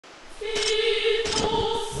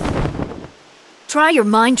Try your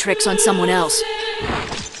mind tricks on someone else.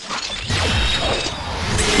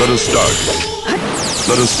 Let us start.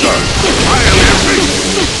 Let us start.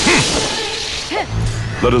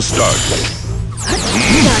 Let us start.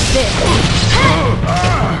 Got this.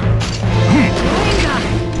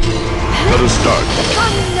 Let us start.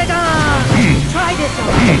 Try this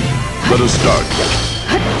on. Let us start.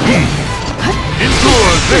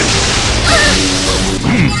 Endure this!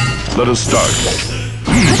 Let us start.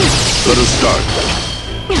 Let us start.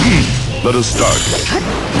 Let us start.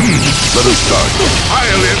 Let us start.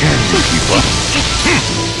 I'll keep up.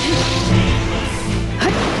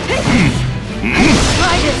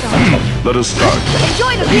 Try this on. Let us start.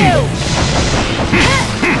 Enjoy the view.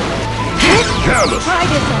 Careless! Try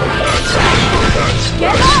this on.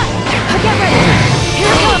 Get up! Get ready.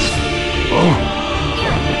 Here it comes.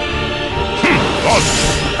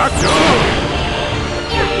 Action!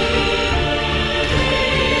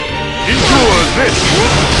 Endure this!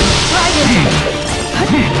 Try this on.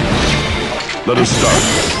 Let us start.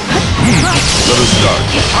 Let us start.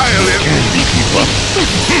 I'll keep up.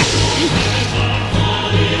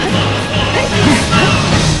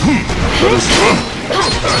 Let us start.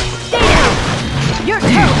 Stay down. Your toe.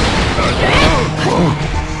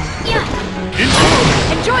 Endure!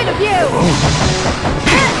 Enjoy the view.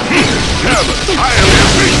 Careless! I'll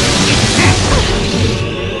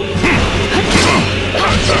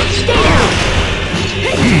Stay down.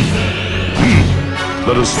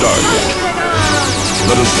 Let us start.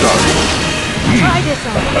 Let us start. Try this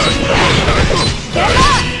on. Get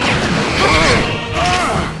up.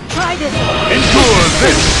 Try this on. endure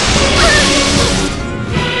this!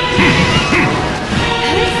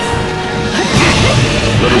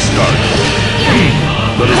 Let us start.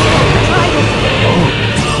 Let us start.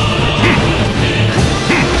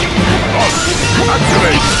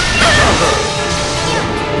 Activate!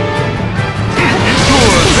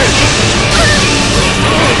 Endure this!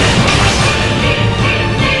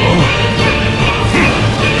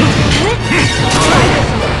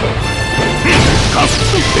 Come,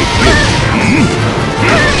 take this.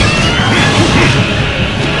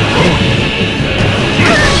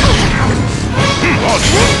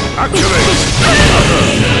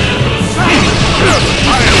 Activate!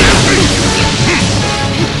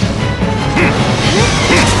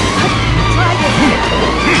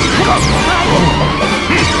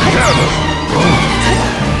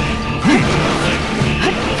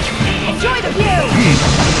 Enjoy the view.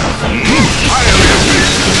 Enjoy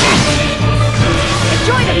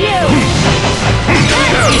the view.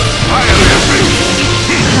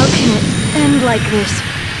 How can it end like this?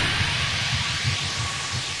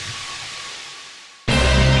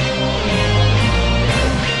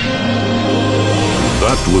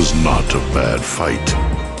 That was not a bad fight.